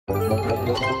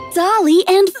Dolly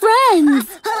and Friends!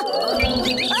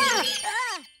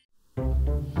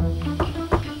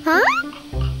 Huh?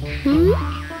 Hmm?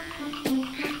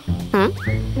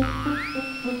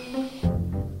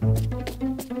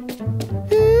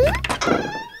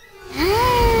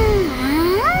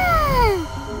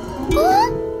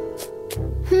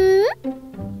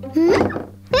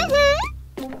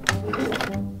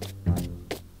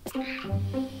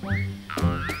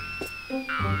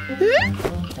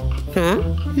 Huh?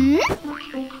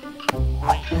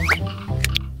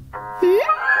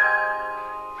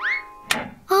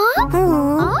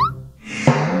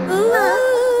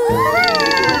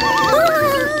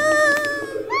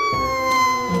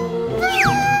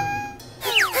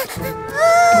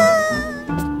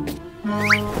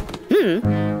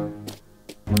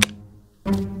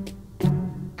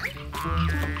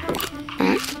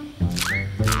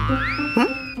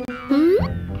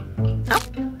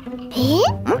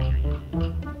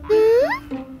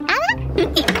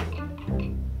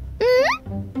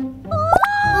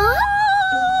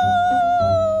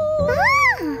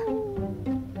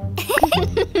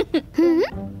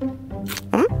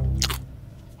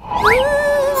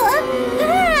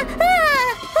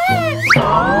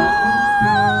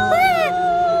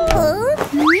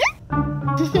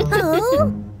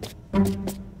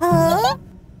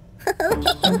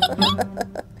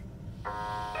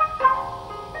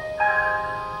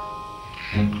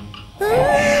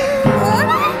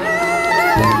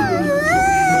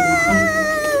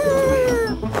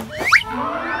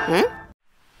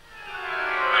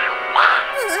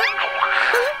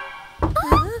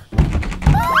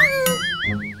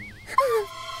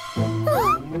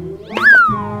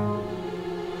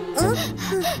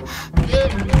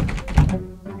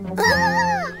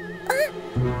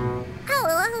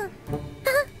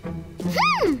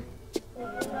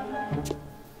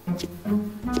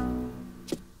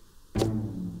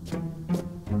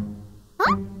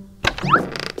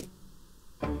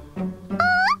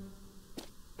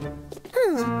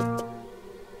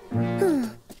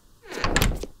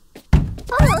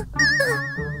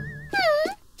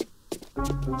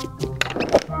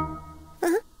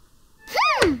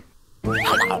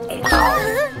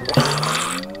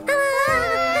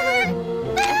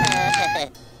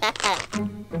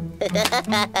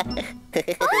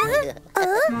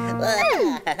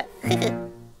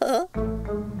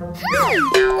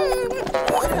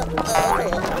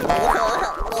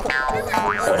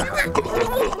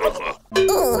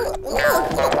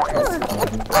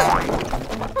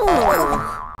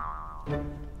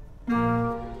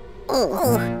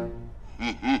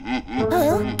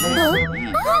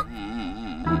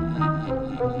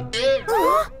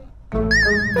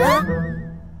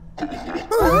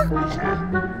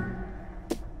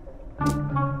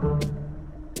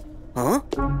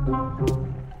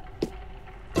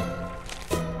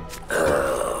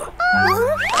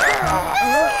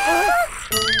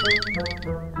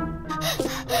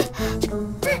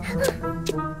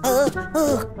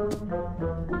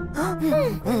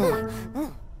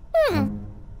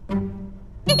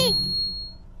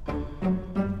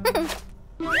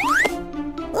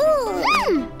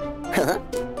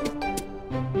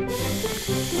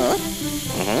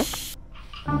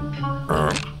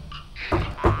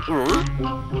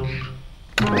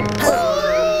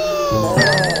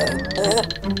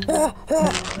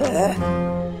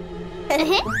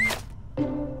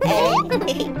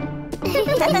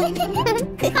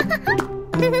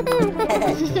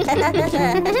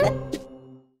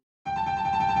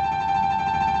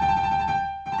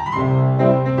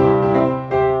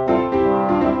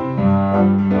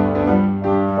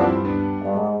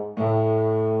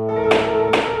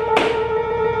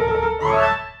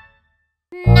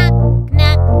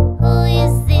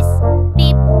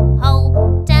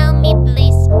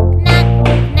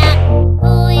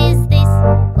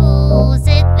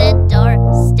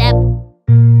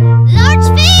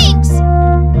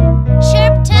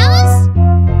 Sharp talons?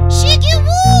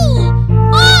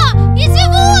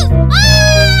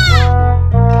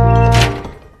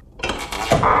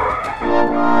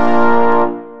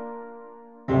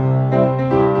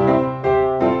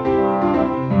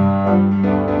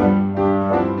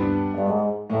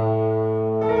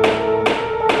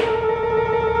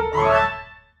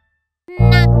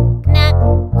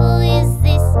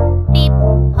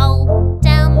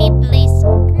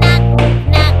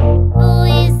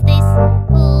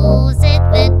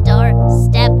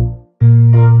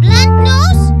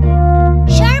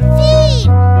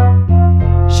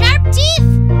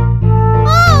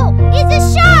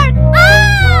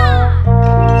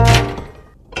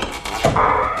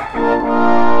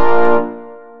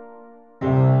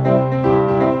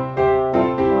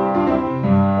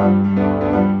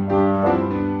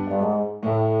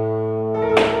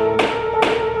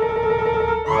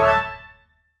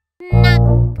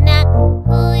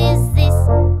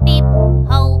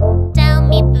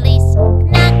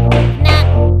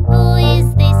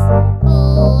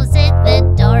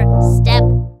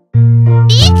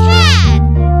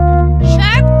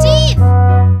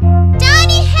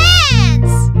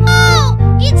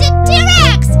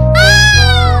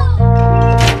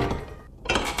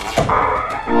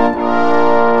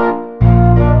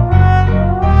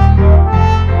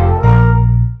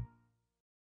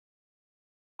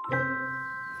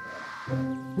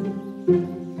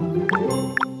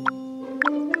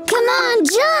 on,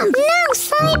 jump! No,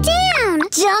 slide down!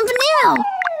 Jump now!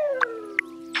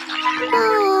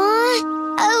 Aww.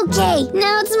 Okay,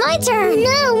 now it's my turn.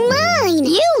 No, mine!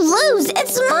 You lose!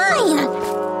 It's mine!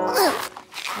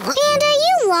 Panda,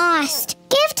 you lost!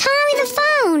 Give Tommy the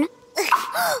phone!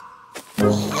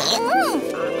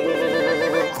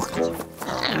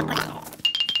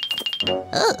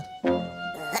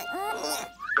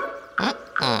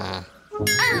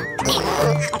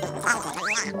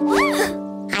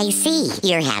 I see.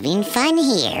 You're having fun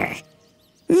here.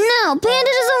 No, Panda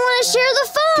doesn't want to share the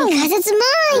phone. Because it's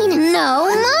mine. No,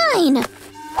 mine.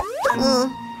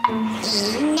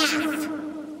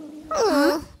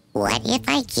 Enough. What if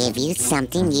I give you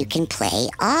something you can play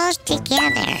all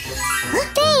together?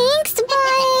 Thanks,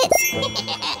 but...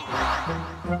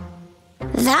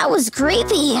 That was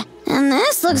creepy. And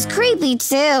this looks creepy,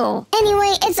 too.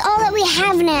 Anyway, it's all that we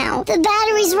have now. The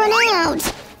batteries run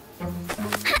out.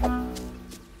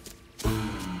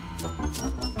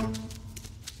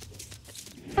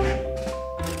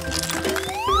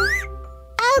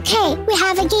 Okay, we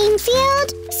have a game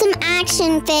field, some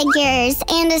action figures,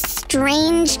 and a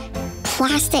strange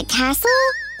plastic castle?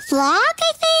 Flock,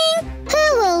 I think?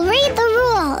 Who will read the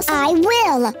rules? I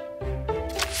will.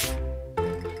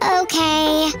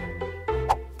 Okay.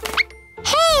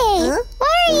 Hey,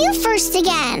 why are you first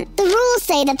again? The rules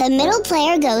say that the middle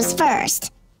player goes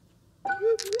first.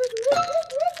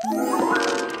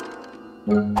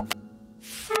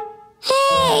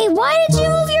 Hey, why did you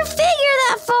move your figure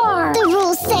that far? The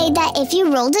rules say that if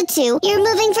you rolled a 2, you're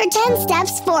moving for 10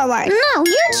 steps forward. No,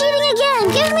 you're cheating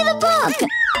again. Give me the book.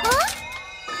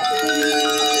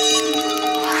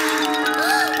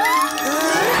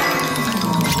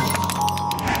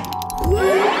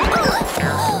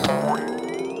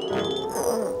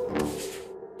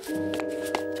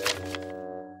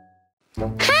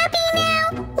 Happy now?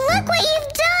 Look what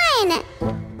you've done!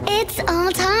 It's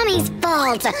all Tommy's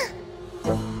fault.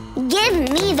 Give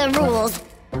me the rules.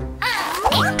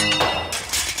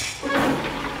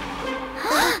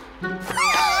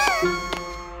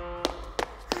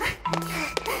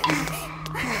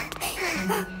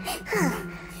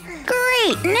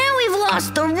 Great, now we've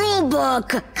lost the rule book.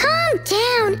 Calm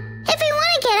down. If we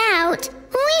want to get out,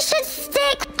 we should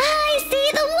stick. I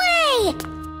see the way.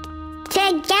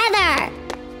 Together.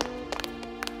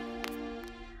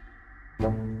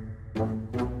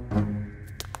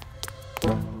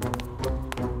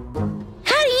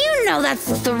 How do you know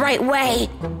that's the right way?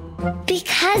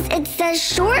 Because it's the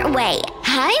short way.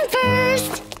 I'm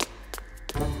first.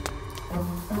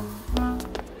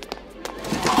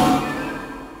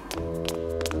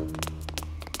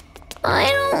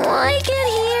 I don't like it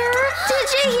here. Did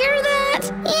you hear that?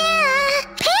 Yeah.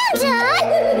 Panda!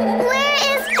 Where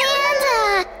is Panda?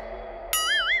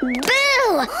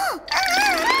 Boo!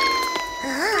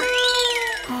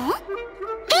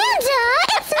 Panda!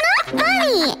 It's not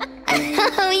funny!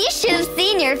 Oh, you should have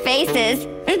seen your faces.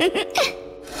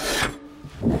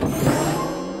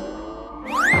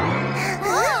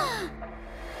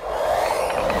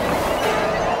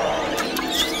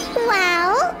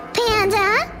 Well,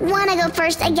 Panda, wanna go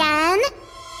first again?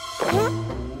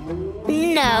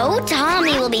 No,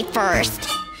 Tommy will be first.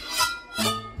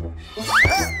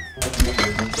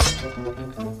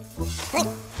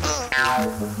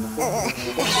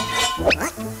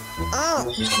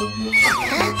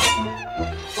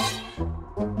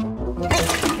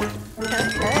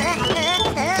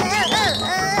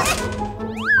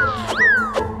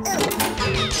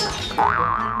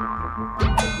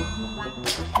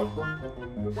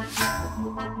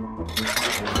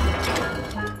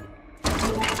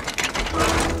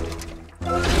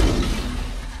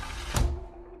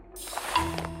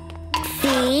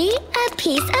 See? A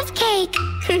piece of cake.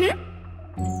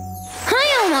 I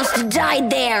almost died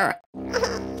there.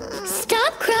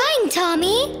 Stop crying,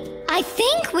 Tommy. I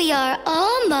think we are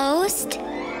almost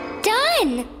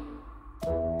done.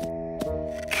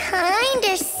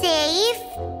 Kinda safe.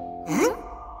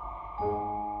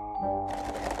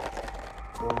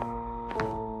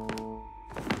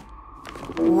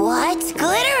 What's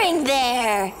glittering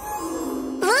there?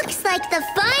 Looks like the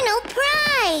final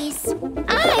prize.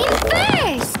 I'm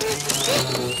first.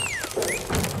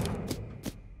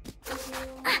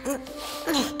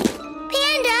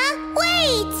 Panda,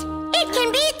 wait! It can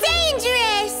be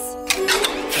dangerous.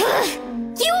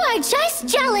 You are just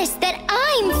jealous that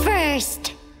I'm first.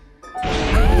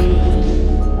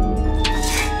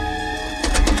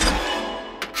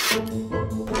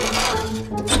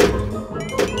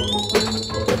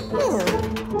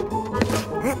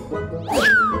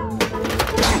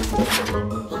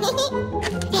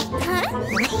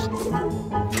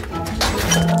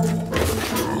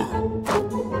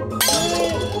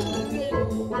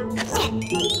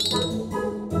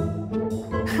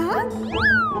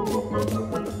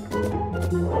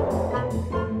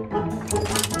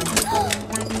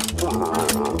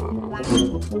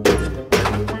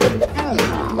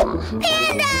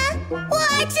 Panda!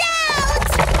 Watch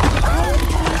out!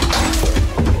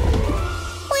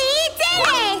 We did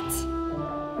it!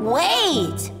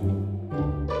 Wait!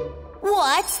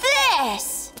 What's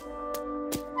this?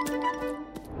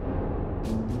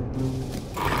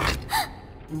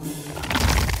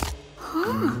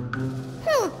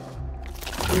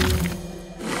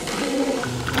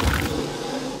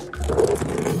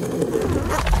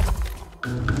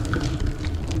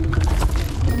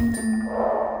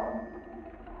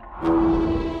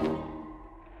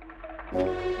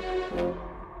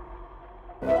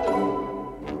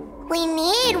 We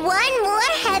need one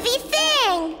more heavy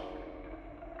thing.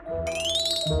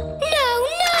 No!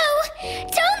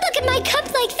 Don't look at my cup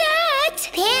like that!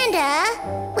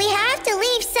 Panda, we have to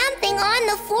leave something on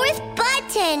the 4th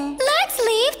button. Let's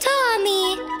leave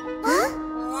Tommy. Huh?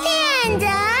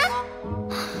 Panda?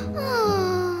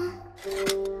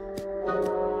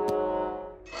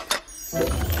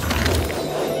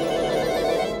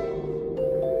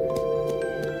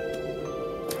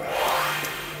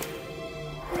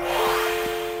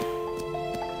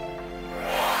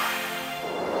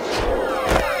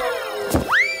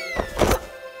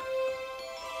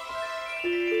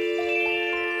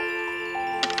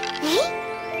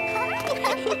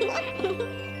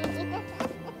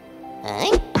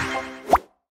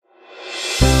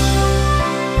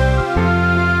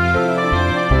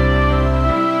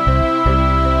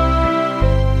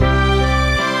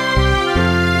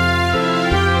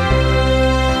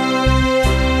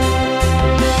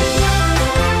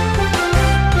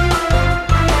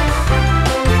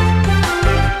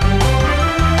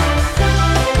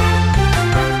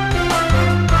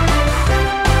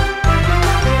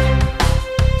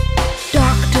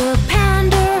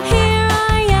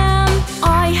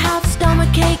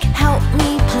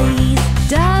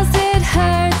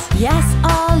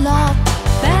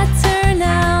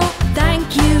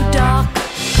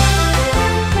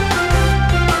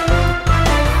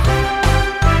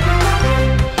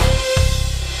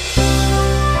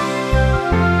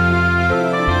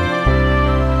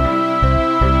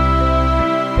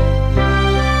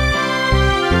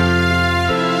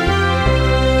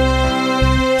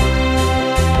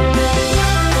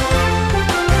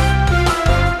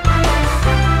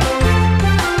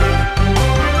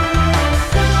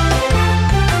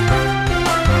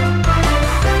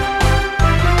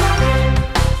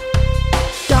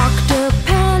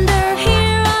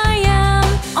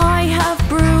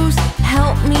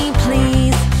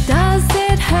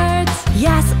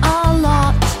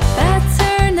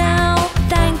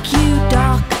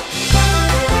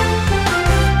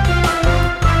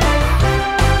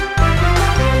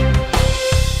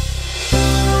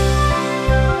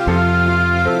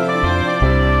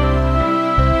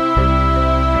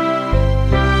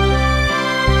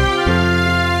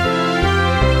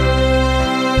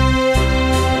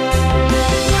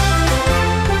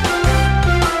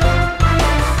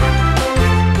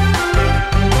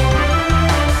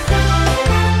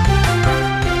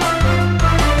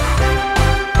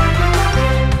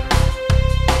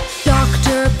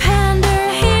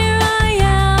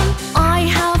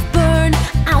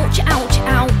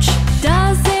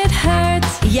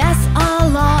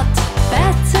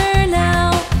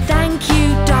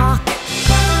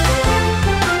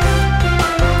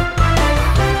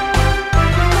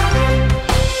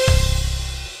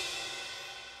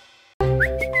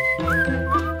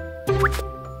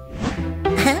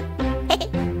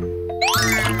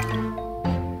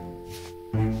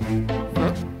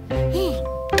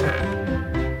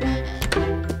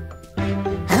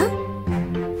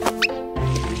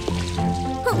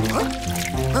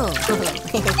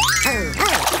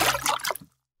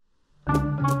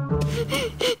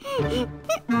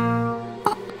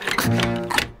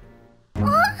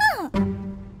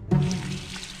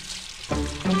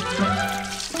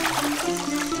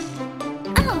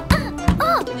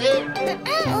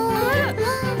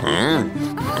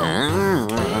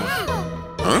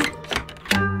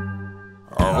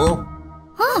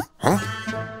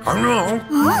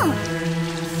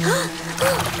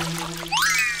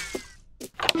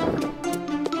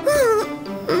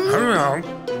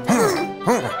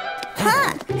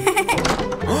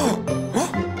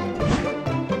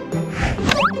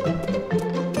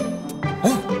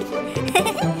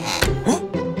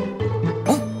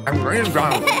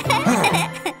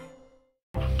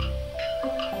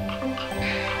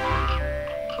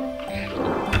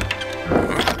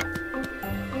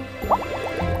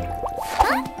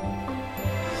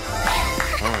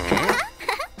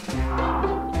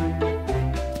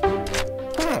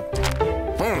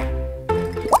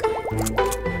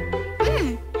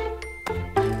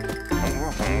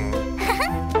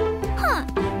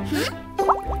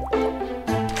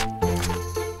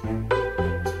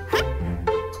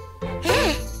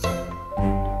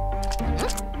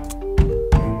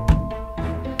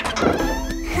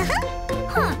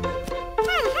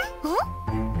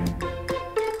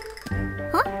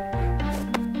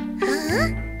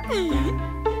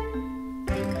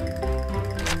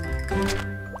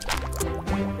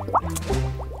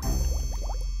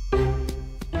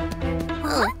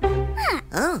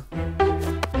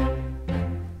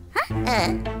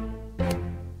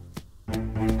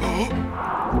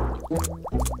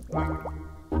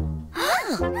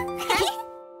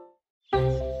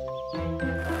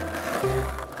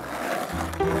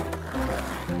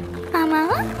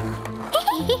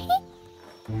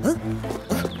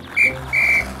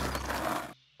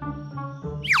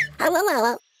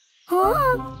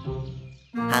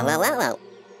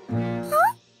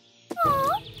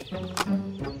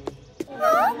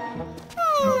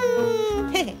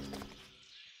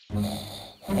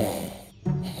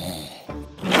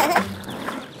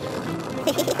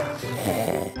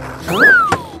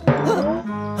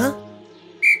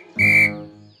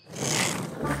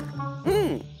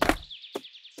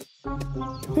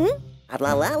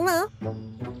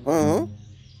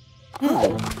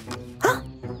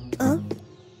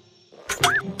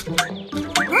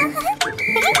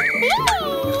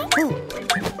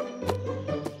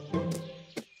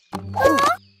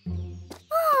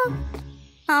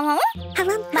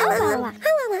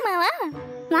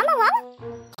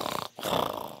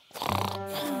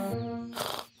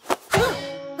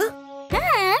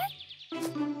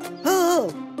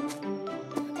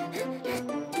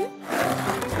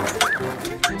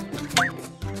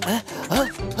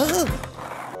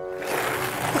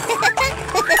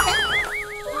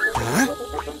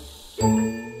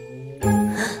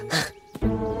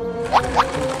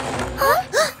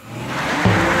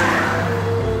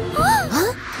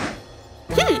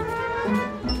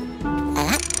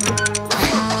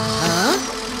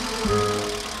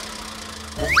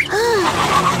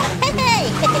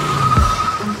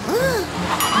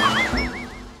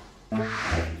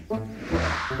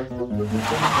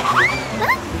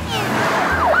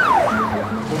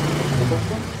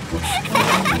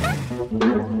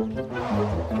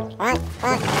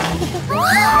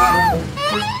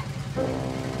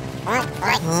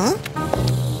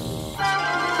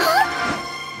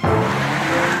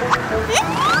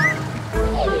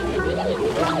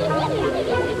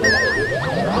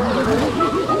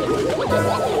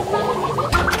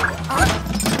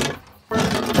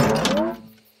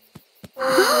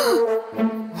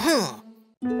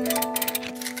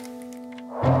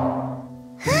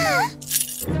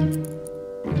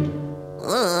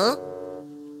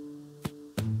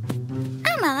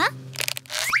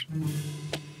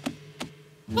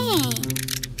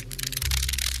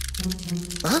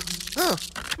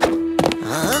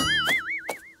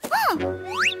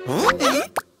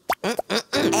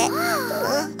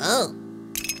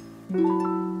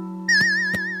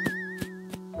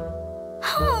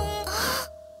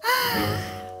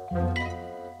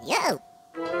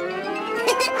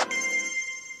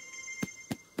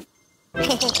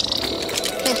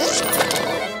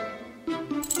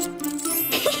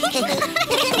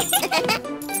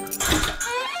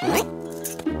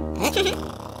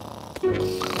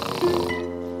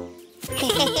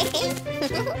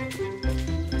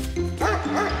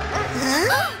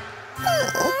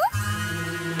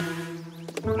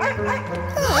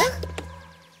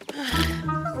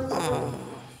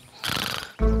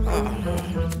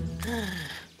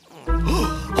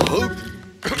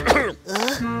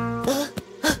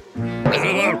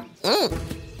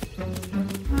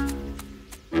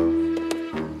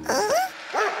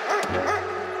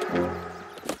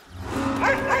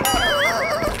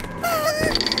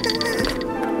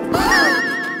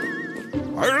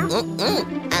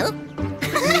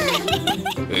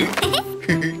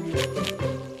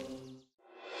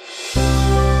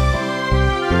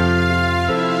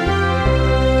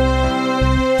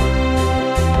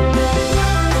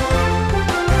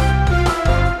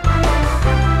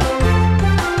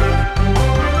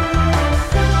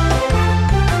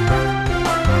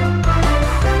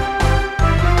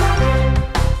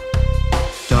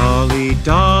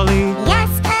 Dolly.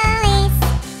 Yes,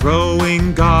 police.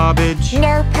 Throwing garbage.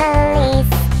 No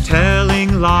police.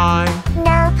 Telling lie.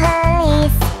 No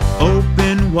police.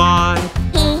 Open wide.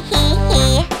 Hee hee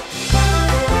hee.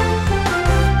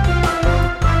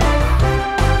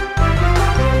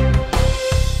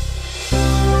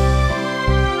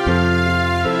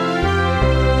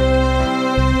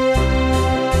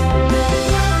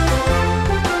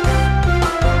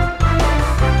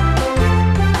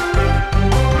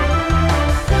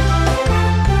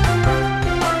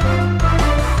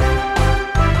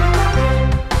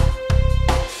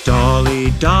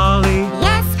 Dolly.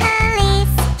 Yes,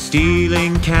 police.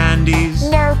 Stealing candies.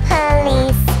 No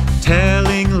police.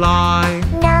 Telling lie.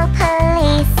 No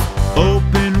police.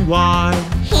 Open wide.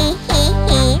 Hee hee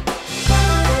hee.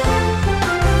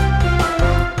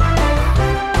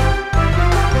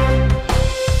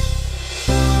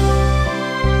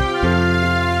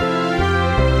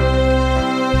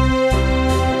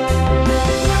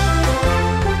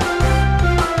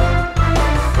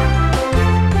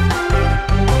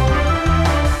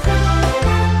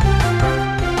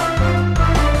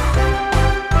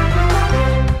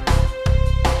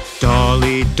 Dolly.